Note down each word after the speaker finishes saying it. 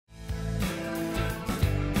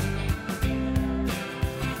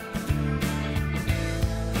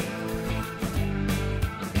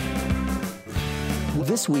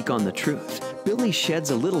This week on The Truth, Billy sheds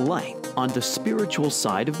a little light on the spiritual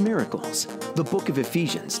side of miracles. The book of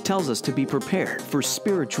Ephesians tells us to be prepared for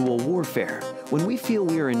spiritual warfare. When we feel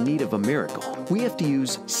we are in need of a miracle, we have to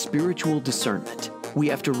use spiritual discernment. We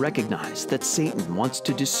have to recognize that Satan wants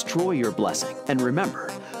to destroy your blessing. And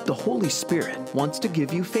remember, the Holy Spirit wants to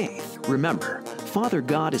give you faith. Remember, Father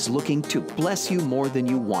God is looking to bless you more than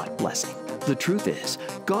you want blessing. The truth is,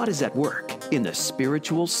 God is at work in the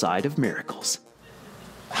spiritual side of miracles.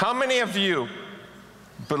 How many of you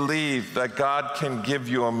believe that God can give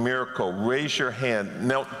you a miracle? Raise your hand.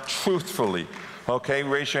 Now, truthfully, okay,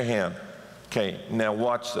 raise your hand. Okay, now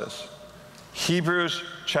watch this. Hebrews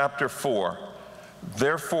chapter 4.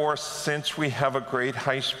 Therefore, since we have a great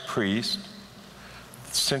high priest,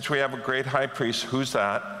 who's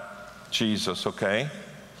that? Jesus, okay?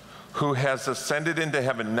 Who has ascended into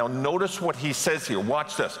heaven. Now notice what he says here.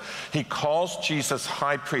 Watch this. He calls Jesus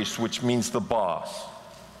high priest, which means the boss.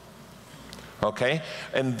 Okay?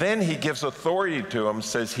 And then he gives authority to him,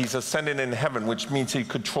 says he's ascended in heaven, which means he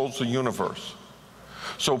controls the universe.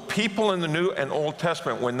 So people in the New and Old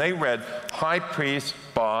Testament, when they read high priest,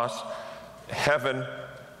 boss, heaven,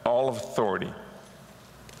 all of authority.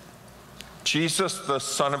 Jesus, the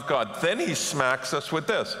Son of God. Then he smacks us with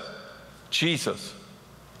this. Jesus.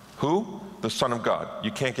 Who? The Son of God.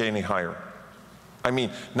 You can't get any higher. I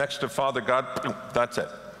mean, next to Father God, that's it.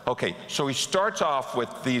 Okay, so he starts off with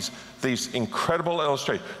these incredible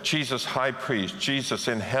illustrations. Jesus, high priest. Jesus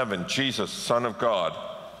in heaven. Jesus, Son of God.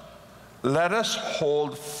 Let us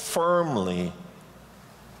hold firmly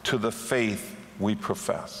to the faith we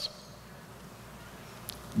profess.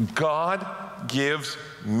 God gives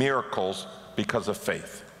miracles because of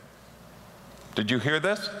faith. Did you hear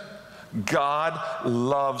this? God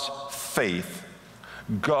loves faith.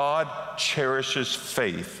 God cherishes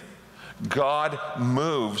faith. God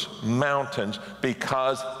moves mountains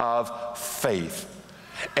because of faith.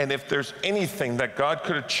 And if there's anything that God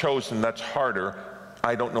could have chosen that's harder,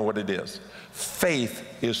 I don't know what it is. Faith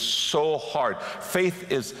is so hard.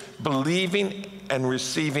 Faith is believing and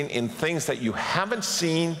receiving in things that you haven't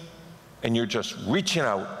seen, and you're just reaching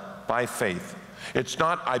out by faith. It's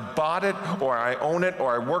not I bought it, or I own it,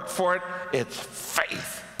 or I worked for it. It's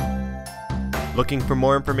faith. Looking for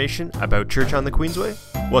more information about Church on the Queensway?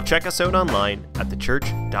 Well, check us out online at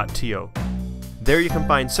thechurch.to. There you can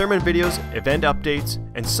find sermon videos, event updates,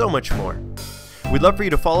 and so much more. We'd love for you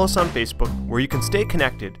to follow us on Facebook, where you can stay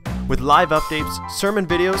connected with live updates, sermon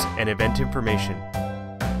videos, and event information.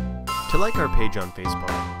 To like our page on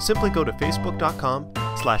Facebook, simply go to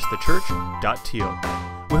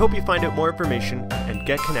facebook.com/thechurch.to. We hope you find out more information and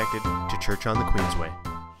get connected to Church on the Queensway.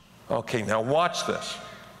 Okay, now watch this.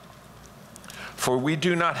 For we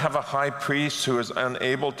do not have a high priest who is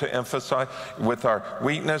unable to emphasize with our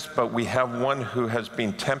weakness, but we have one who has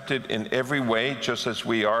been tempted in every way, just as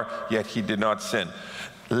we are, yet he did not sin.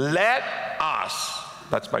 Let us,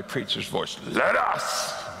 that's my preacher's voice, let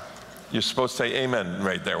us. You're supposed to say amen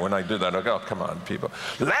right there when I do that. Oh, come on, people.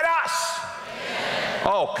 Let us. Amen.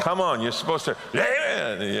 Oh, come on, you're supposed to,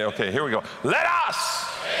 amen. Okay, here we go. Let us.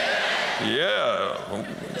 Amen. Yeah.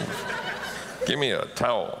 Give me a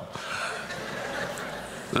towel.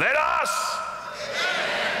 Let us.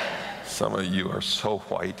 Some of you are so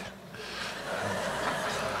white.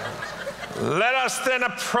 Let us then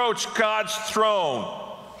approach God's throne.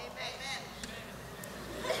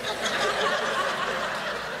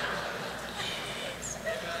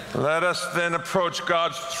 Let us then approach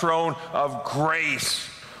God's throne of grace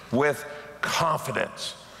with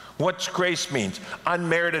confidence. What's grace means?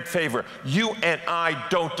 Unmerited favor. You and I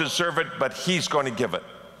don't deserve it, but He's going to give it.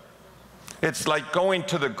 It's like going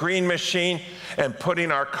to the green machine and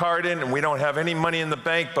putting our card in, and we don't have any money in the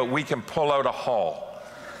bank, but we can pull out a haul.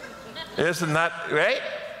 Isn't that right?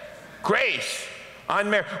 Grace.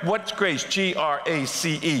 What's grace?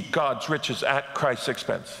 G-R-A-C-E. God's riches at Christ's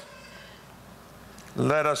expense.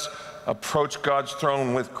 Let us approach God's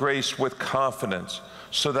throne with grace, with confidence,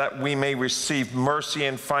 so that we may receive mercy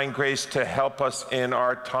and find grace to help us in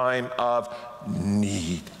our time of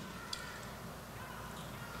need.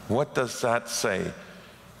 What does that say?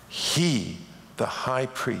 He, the high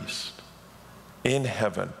priest in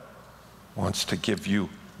heaven, wants to give you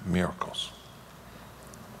miracles.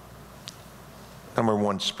 Number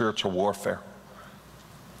one, spiritual warfare.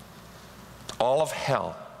 All of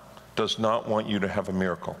hell does not want you to have a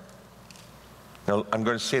miracle. Now, I'm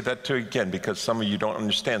going to say that to you again because some of you don't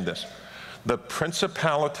understand this. The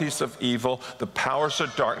principalities of evil, the powers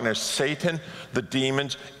of darkness, Satan, the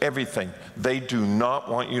demons, everything, they do not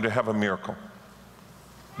want you to have a miracle.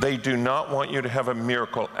 They do not want you to have a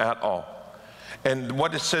miracle at all. And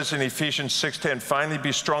what it says in Ephesians 6:10, finally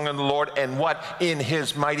be strong in the Lord and what? In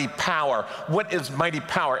his mighty power. What is mighty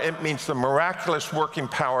power? It means the miraculous working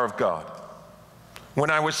power of God. When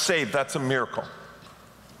I was saved, that's a miracle.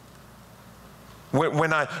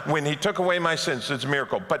 When he took away my sins, it's a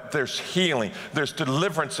miracle. But there's healing, there's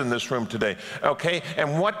deliverance in this room today, okay?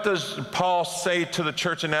 And what does Paul say to the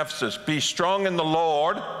church in Ephesus? Be strong in the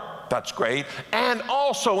Lord. That's great. And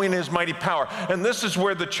also in his mighty power. And this is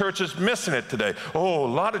where the church is missing it today. Oh, a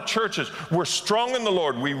lot of churches, we're strong in the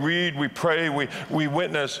Lord. We read, we pray, we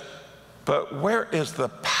witness. But where is the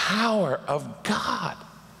power of God?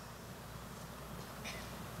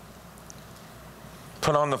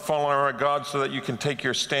 Put on the full armor of God so that you can take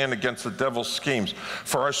your stand against the devil's schemes.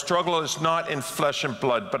 For our struggle is not in flesh and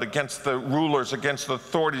blood, but against the rulers, against the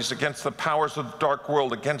authorities, against the powers of the dark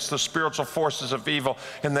world, against the spiritual forces of evil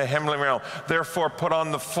in the heavenly realm. Therefore, put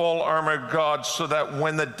on the full armor of God so that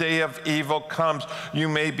when the day of evil comes, you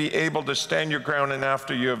may be able to stand your ground, and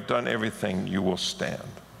after you have done everything, you will stand.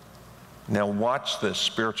 Now watch this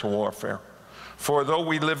spiritual warfare. For though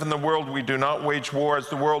we live in the world, we do not wage war as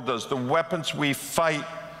the world does. The weapons we fight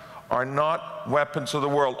are not weapons of the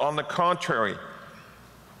world. On the contrary,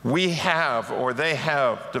 we have, or they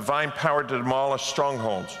have, divine power to demolish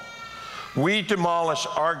strongholds. We demolish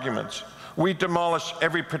arguments. We demolish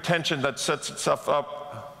every pretension that sets itself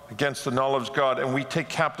up against the knowledge of God, and we take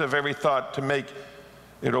captive every thought to make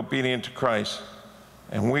it obedient to Christ.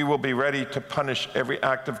 And we will be ready to punish every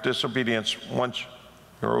act of disobedience once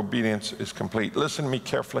your obedience is complete. Listen to me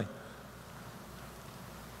carefully.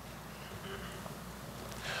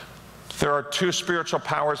 There are two spiritual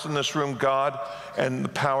powers in this room, God and the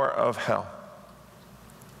power of hell.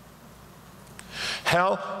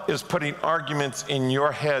 Hell is putting arguments in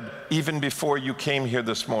your head even before you came here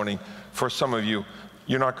this morning. For some of you,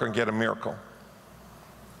 you're not going to get a miracle.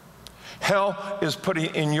 Hell is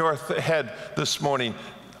putting in your head this morning,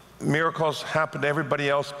 miracles happen to everybody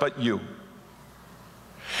else but you.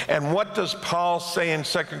 And what does Paul say in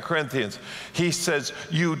 2 Corinthians? He says,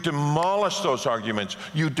 you demolish those arguments,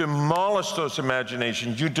 you demolish those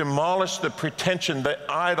imaginations, you demolish the pretension, the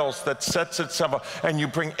idols that sets itself up, and you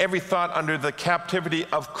bring every thought under the captivity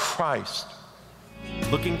of Christ.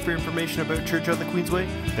 Looking for information about Church on the Queensway?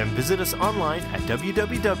 Then visit us online at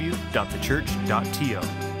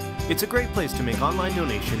www.thechurch.to. It's a great place to make online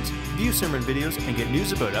donations, view sermon videos, and get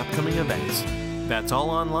news about upcoming events. That's all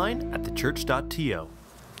online at thechurch.to.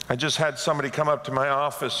 I just had somebody come up to my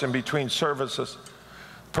office in between services.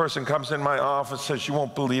 The person comes in my office, says, you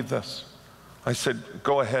won't believe this. I said,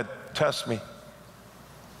 go ahead, test me.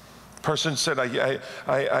 The person said,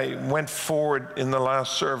 I went forward in the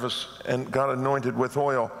last service and got anointed with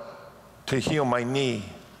oil to heal my knee.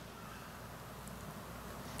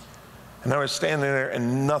 And I was standing there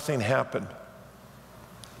and nothing happened.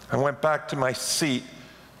 I went back to my seat,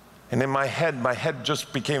 and in my head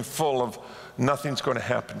just became full of, nothing's going to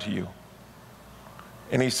happen to you.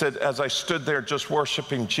 And he said, as I stood there just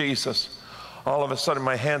worshiping Jesus, all of a sudden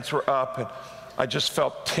my hands were up and I just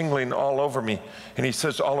felt tingling all over me. And he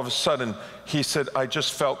says, all of a sudden, he said, I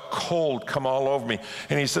just felt cold come all over me.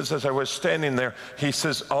 And he says, as I was standing there, he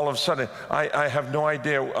says, all of a sudden, I have no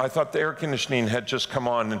idea. I thought the air conditioning had just come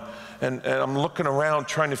on. And I'm looking around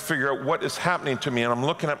trying to figure out what is happening to me. And I'm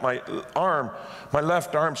looking at my arm. My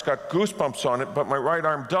left arm's got goosebumps on it, but my right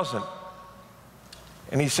arm doesn't.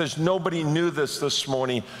 And he says, nobody knew this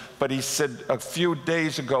morning, but he said a few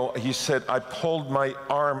days ago, he said, I pulled my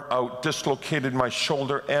arm out, dislocated my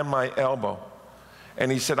shoulder and my elbow.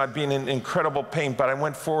 And he said, I've been in incredible pain, but I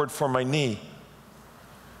went forward for my knee.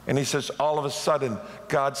 And he says, all of a sudden,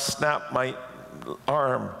 God snapped my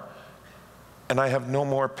arm, and I have no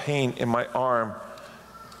more pain in my arm.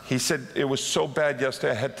 He said, it was so bad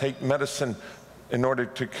yesterday, I had to take medicine in order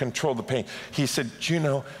to control the pain. He said, do you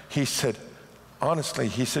know, he said, honestly,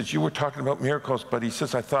 he says, you were talking about miracles, but he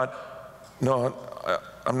says, I thought, no,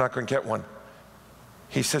 I'm not going to get one.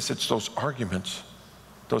 He says, it's those arguments,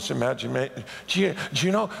 those imaginations. Do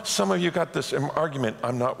you know, some of you got this argument,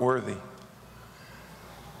 I'm not worthy.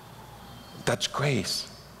 That's grace.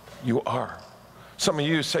 You are. Some of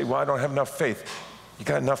you say, well, I don't have enough faith. You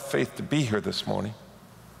got enough faith to be here this morning.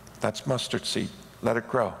 That's mustard seed. Let it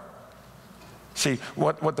grow. See,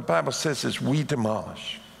 what the Bible says is we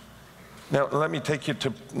demolish. Now, let me take you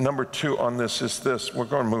to number 2 on this is this. We're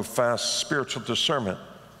going to move fast. Spiritual discernment.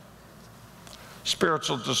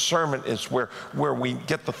 Spiritual discernment is where we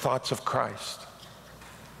get the thoughts of Christ,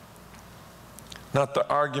 not the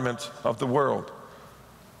arguments of the world.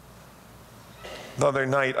 The other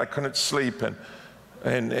night, I couldn't sleep, and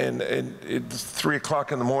And it's 3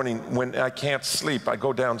 o'clock in the morning. When I can't sleep, I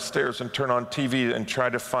go downstairs and turn on TV and try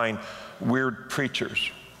to find weird preachers.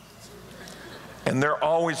 And they're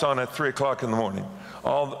always on at 3 o'clock in the morning,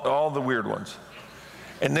 all the weird ones.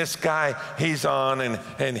 And this guy, he's on,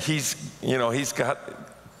 and he's, you know, he's got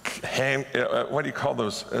what do you call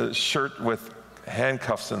those, shirt with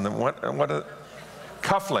handcuffs in them? What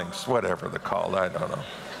cufflinks, whatever they're called, I don't know.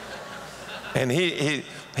 And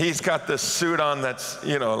he's got this suit on that's,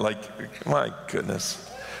 you know, like, my goodness.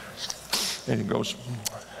 And he goes,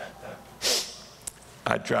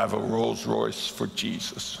 I drive a Rolls Royce for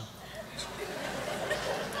Jesus.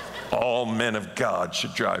 All men of God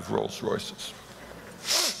should drive Rolls Royces.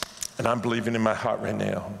 And I'm believing in my heart right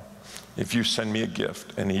now, if you send me a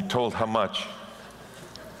gift. And he told how much.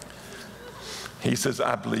 He says,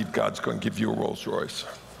 I believe God's going to give you a Rolls Royce.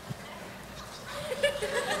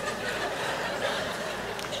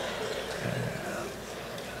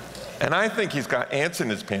 And I think he's got ants in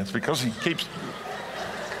his pants because he keeps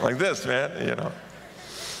like this, man, you know.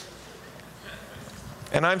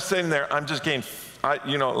 And I'm sitting there, I'm just getting,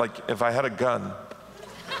 you know, like if I had a gun,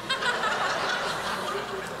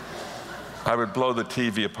 I would blow the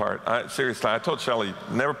TV apart. Seriously, I told Shelley,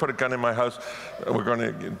 never put a gun in my house. We're going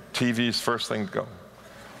to, TV's first thing to go.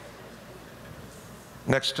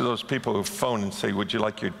 Next to those people who phone and say, would you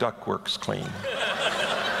like your ductworks clean?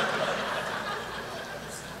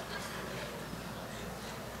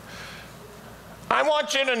 I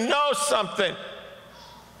want you to know something.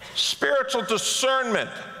 Spiritual discernment.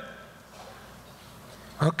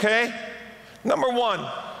 Okay? Number one,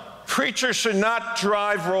 preachers should not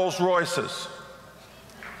drive Rolls Royces.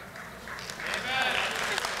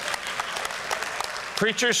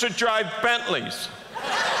 Preachers should drive Bentleys.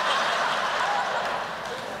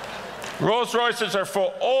 Rolls Royces are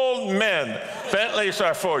for old men. Bentleys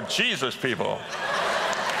are for Jesus people.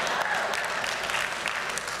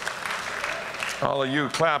 All of you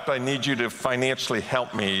clapped. I need you to financially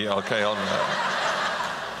help me. Okay.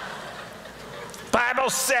 Bible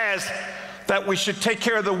says that we should take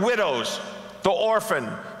care of the widows, the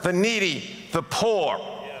orphan, the needy, the poor.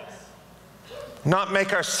 Not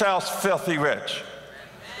make ourselves filthy rich.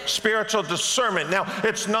 Spiritual discernment. Now,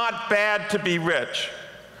 it's not bad to be rich.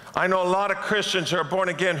 I know a lot of Christians who are born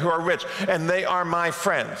again who are rich, and they are my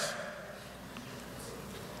friends.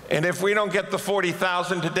 And if we don't get the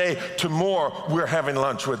 40,000 today, tomorrow we're having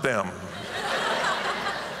lunch with them.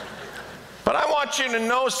 But I want you to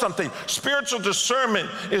know something. Spiritual discernment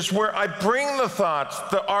is where I bring the thoughts,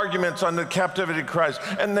 the arguments on the captivity of Christ,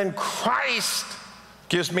 and then Christ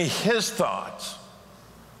gives me his thoughts.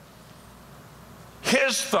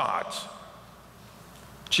 His thoughts.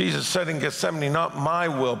 Jesus said in Gethsemane, not my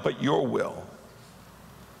will, but your will.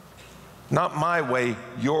 Not my way,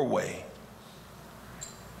 your way.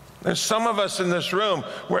 There's some of us in this room,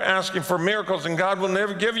 we're asking for miracles, and God will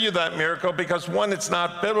never give you that miracle because, one, it's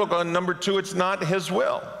not biblical, and number two, it's not his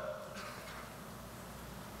will.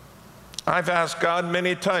 I've asked God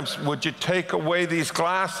many times, would you take away these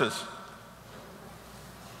glasses?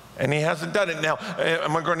 And he hasn't done it. Now,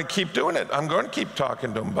 am I going to keep doing it? I'm going to keep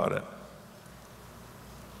talking to him about it.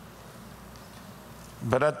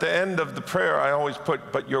 But at the end of the prayer, I always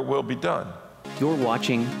put, but your will be done. You're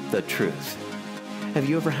watching The Truth. Have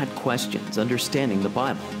you ever had questions understanding the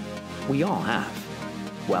Bible? We all have.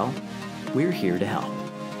 Well, we're here to help.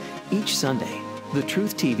 Each Sunday, The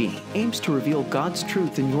Truth TV aims to reveal God's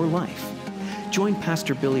truth in your life. Join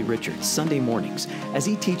Pastor Billy Richards Sunday mornings as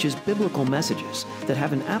he teaches biblical messages that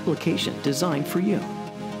have an application designed for you.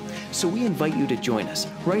 So we invite you to join us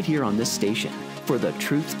right here on this station for The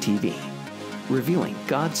Truth TV, revealing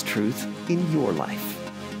God's truth in your life.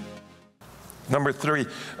 Number three,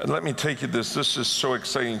 let me take you this. This is so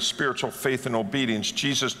exciting. Spiritual faith and obedience.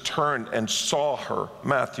 Jesus turned and saw her.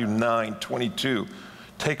 Matthew 9:22.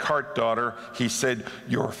 Take heart, daughter. He said,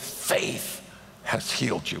 your faith has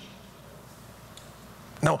healed you.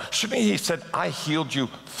 No, shouldn't he said, I healed you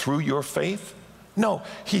through your faith? No,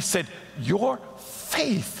 he said, your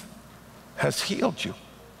faith has healed you.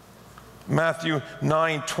 Matthew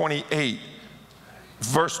 9:28.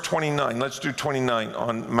 Verse 29, let's do 29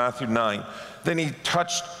 on Matthew 9. Then he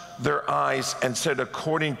touched their eyes and said,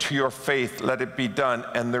 according to your faith, let it be done.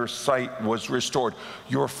 And their sight was restored.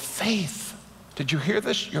 Your faith. Did you hear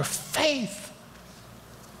this? Your faith.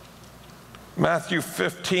 Matthew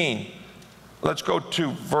 15. Let's go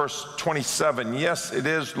to verse 27. Yes, it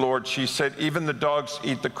is, Lord, she said. Even the dogs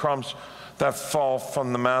eat the crumbs that fall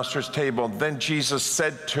from the master's table. Then Jesus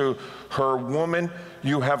said to her, "Woman,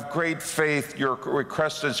 you have great faith. Your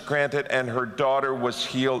request is granted," and her daughter was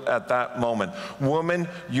healed at that moment. Woman,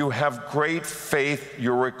 you have great faith.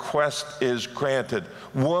 Your request is granted.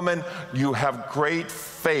 Woman, you have great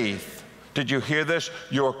faith. Did you hear this?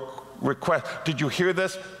 Your request. Did you hear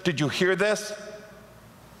this? Did you hear this?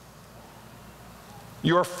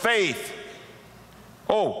 Your faith.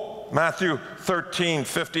 Oh, Matthew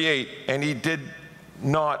 13:58, and he did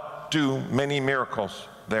not do many miracles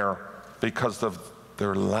there because of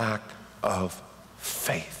their lack of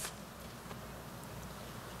faith.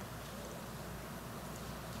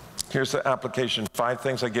 Here's the application. 5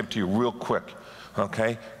 things I give to you real quick,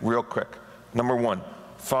 okay? Real quick. Number 1,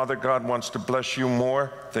 Father God wants to bless you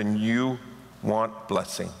more than you want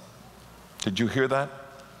blessing. Did you hear that?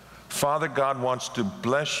 Father God wants to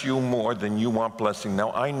bless you more than you want blessing.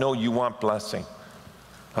 Now, I know you want blessing,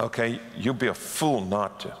 okay? You'd be a fool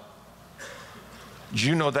not to. Do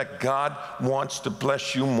you know that God wants to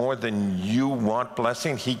bless you more than you want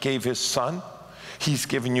blessing? He gave his son. He's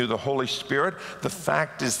given you the Holy Spirit. The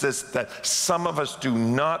fact is this, that some of us do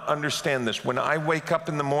not understand this. When I wake up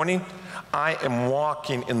in the morning, I am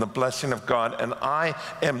walking in the blessing of God, and I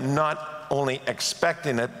am not only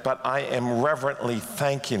expecting it, but I am reverently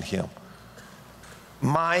thanking him.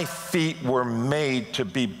 My feet were made to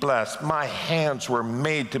be blessed. My hands were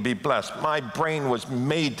made to be blessed. My brain was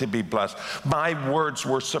made to be blessed. My words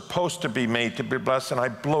were supposed to be made to be blessed, and I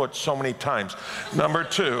blow it so many times. Number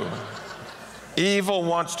 2, evil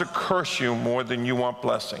wants to curse you more than you want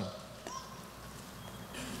blessing.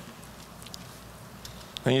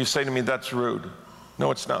 And you say to me, that's rude.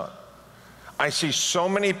 No, it's not. I see so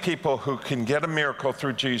many people who can get a miracle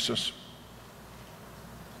through Jesus,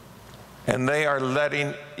 and they are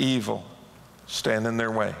letting evil stand in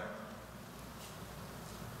their way.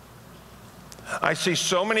 I see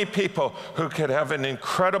so many people who could have an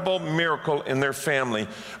incredible miracle in their family,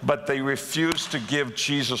 but they refuse to give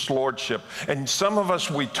Jesus lordship. And some of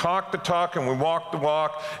us, we talk the talk and we walk the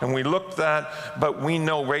walk and we look that, but we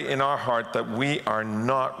know right in our heart that we are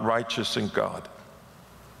not righteous in God.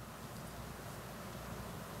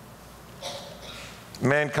 A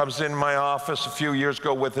man comes in my office a few years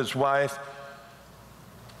ago with his wife.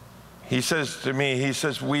 He says to me, he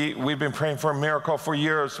says, we've been praying for a miracle for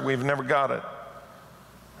years. We've never got it.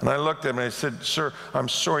 And I looked at him and I said, sir, I'm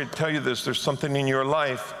sorry to tell you this. There's something in your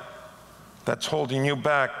life that's holding you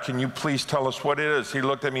back. Can you please tell us what it is? He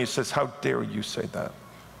looked at me and says, how dare you say that?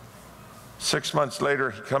 6 months later,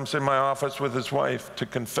 he comes in my office with his wife to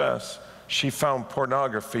confess. She found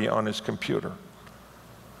pornography on his computer.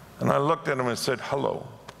 And I looked at him and said, hello.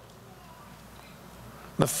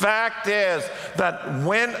 The fact is that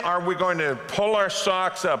when are we going to pull our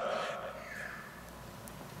socks up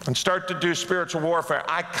and start to do spiritual warfare?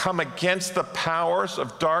 I come against the powers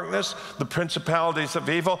of darkness, the principalities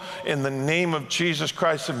of evil, in the name of Jesus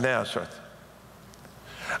Christ of Nazareth.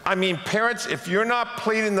 I mean, parents, if you're not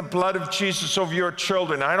pleading the blood of Jesus over your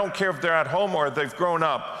children, I don't care if they're at home or they've grown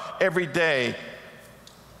up, every day,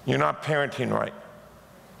 you're not parenting right.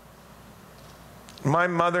 My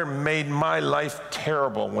mother made my life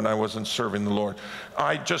terrible when I wasn't serving the Lord.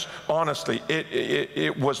 I just, honestly,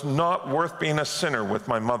 it was not worth being a sinner with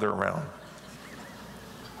my mother around.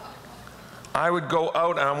 I would go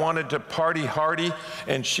out and I wanted to party hardy,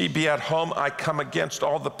 and she'd be at home. I come against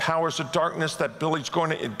all the powers of darkness that Billy's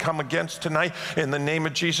going to come against tonight. In the name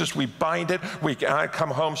of Jesus, we bind it. I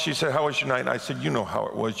come home, she said, how was your night? And I said, you know how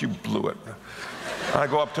it was, you blew it. I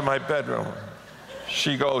go up to my bedroom.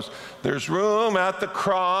 She goes, there's room at the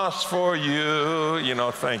cross for you. You know,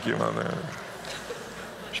 thank you, Mother.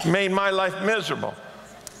 She made my life miserable.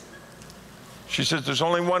 She says, there's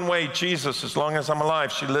only one way, Jesus, as long as I'm alive.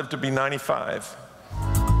 She lived to be 95.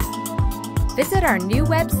 Visit our new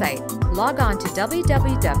website. Log on to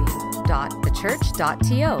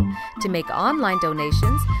www.thechurch.to to make online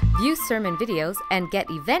donations, view sermon videos, and get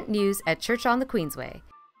event news at Church on the Queensway.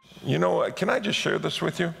 You know, can I just share this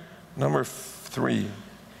with you? Number 3,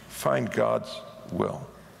 find God's will.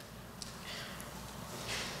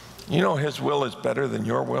 You know his will is better than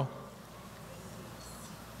your will.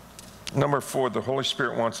 Number 4, the Holy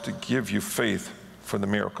Spirit wants to give you faith for the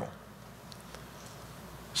miracle.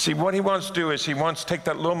 See, what he wants to do is he wants to take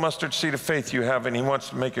that little mustard seed of faith you have and he wants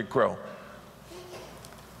to make it grow.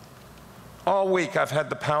 All week I've had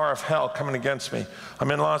the power of hell coming against me. I'm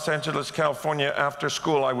in Los Angeles, California. After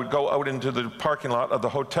school, I would go out into the parking lot of the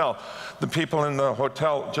hotel. The people in the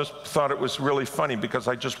hotel just thought it was really funny because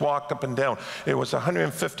I just walked up and down. It was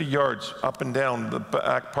 150 yards up and down the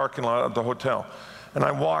back parking lot of the hotel. And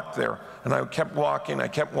I walked there, and I kept walking,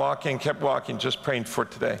 just praying for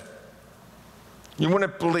today. You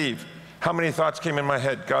wouldn't believe how many thoughts came in my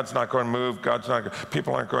head. God's not going to move.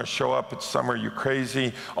 People aren't going to show up. It's summer. You're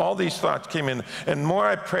crazy. All these thoughts came in. And the more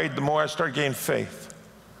I prayed, the more I started gaining faith.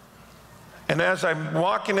 And as I'm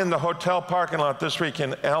walking in the hotel parking lot this week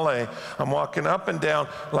in LA, I'm walking up and down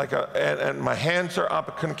and my hands are up.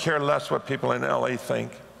 I couldn't care less what people in LA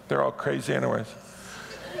think. They're all crazy anyways.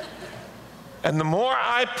 And the more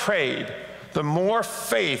I prayed, the more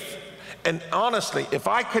faith. And honestly, if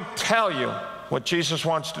I could tell you what Jesus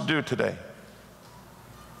wants to do today.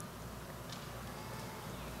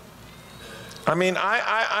 I mean,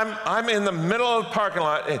 I'm in the middle of the parking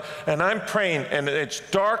lot, and I'm praying, and it's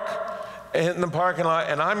dark in the parking lot,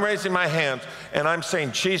 and I'm raising my hands, and I'm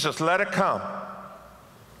saying, Jesus, let it come.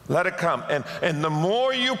 Let it come. And the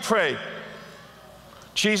more you pray,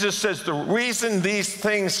 Jesus says the reason these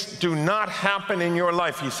things do not happen in your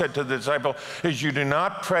life, he said to the disciple, is you do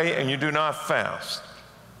not pray and you do not fast.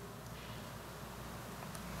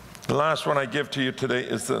 The last one I give to you today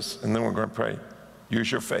is this, and then we're going to pray. Use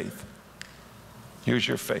your faith. Use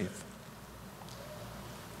your faith.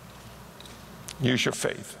 Use your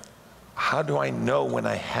faith. How do I know when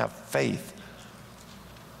I have faith?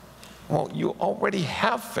 Well, you already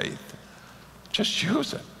have faith. Just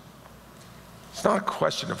use it. It's not a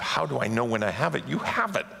question of how do I know when I have it. You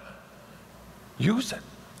have it. Use it.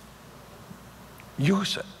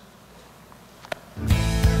 Use it.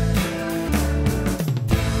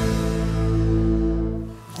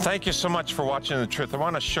 Thank you so much for watching The Truth. I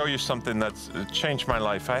want to show you something that's changed my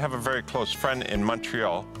life. I have a very close friend in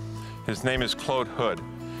Montreal. His name is Claude Hood.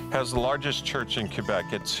 He has the largest church in Quebec.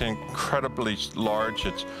 It's incredibly large.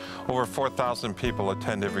 It's over 4,000 people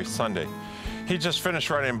attend every Sunday. He just finished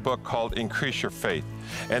writing a book called Increase Your Faith.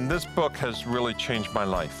 And this book has really changed my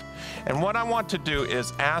life. And what I want to do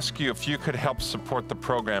is ask you if you could help support the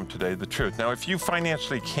program today, The Truth. Now, if you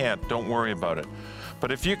financially can't, don't worry about it.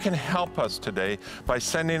 But if you can help us today by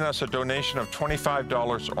sending us a donation of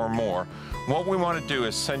 $25 or more, what we want to do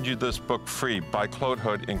is send you this book free by Claude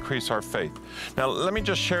Hood, Increase Our Faith. Now, let me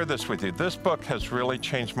just share this with you. This book has really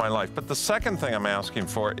changed my life. But the second thing I'm asking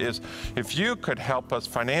for is if you could help us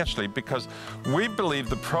financially, because we believe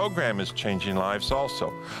the program is changing lives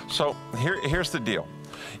also. So here's the deal.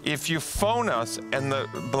 If you phone us and the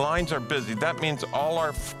lines are busy, that means all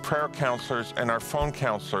our prayer counselors and our phone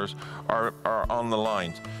counselors are on the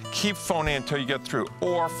lines. Keep phoning until you get through,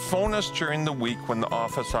 or phone us during the week when the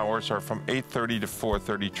office hours are from 8:30 to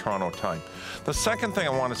 4:30 Toronto time. The second thing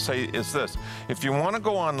I want to say is this. If you want to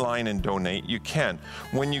go online and donate, you can.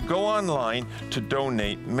 When you go online to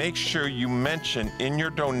donate, make sure you mention in your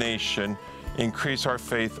donation Increase Our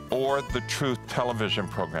Faith or The Truth television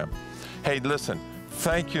program. Hey, listen.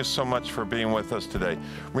 Thank you so much for being with us today.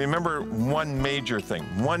 Remember one major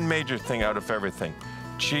thing out of everything.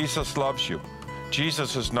 Jesus loves you.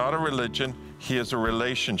 Jesus is not a religion, he is a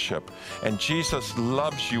relationship. And Jesus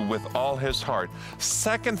loves you with all his heart.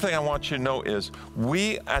 Second thing I want you to know is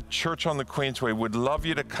we at Church on the Queensway would love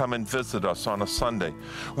you to come and visit us on a Sunday.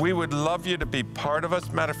 We would love you to be part of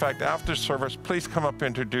us. Matter of fact, after service, please come up and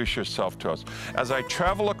introduce yourself to us. As I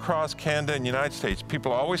travel across Canada and the United States,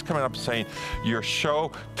 people are always coming up saying, your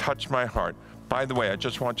show touched my heart. By the way, I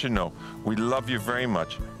just want you to know, we love you very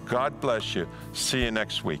much. God bless you. See you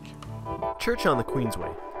next week. Church on the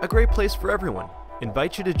Queensway, a great place for everyone,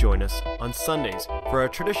 invites you to join us on Sundays for our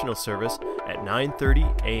traditional service at 9:30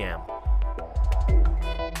 a.m.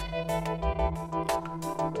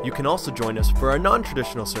 You can also join us for our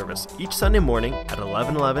non-traditional service each Sunday morning at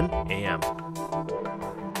 11:11 a.m.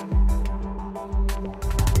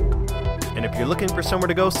 And if you're looking for somewhere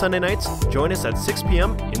to go Sunday nights, join us at 6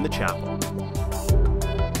 p.m. in the chapel.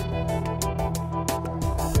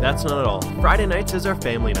 That's not all. Friday nights is our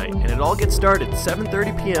family night, and it all gets started at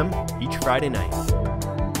 7:30 p.m. each Friday night.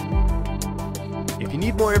 If you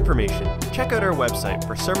need more information, check out our website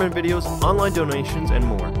for sermon videos, online donations, and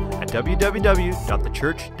more at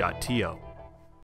www.thechurch.to.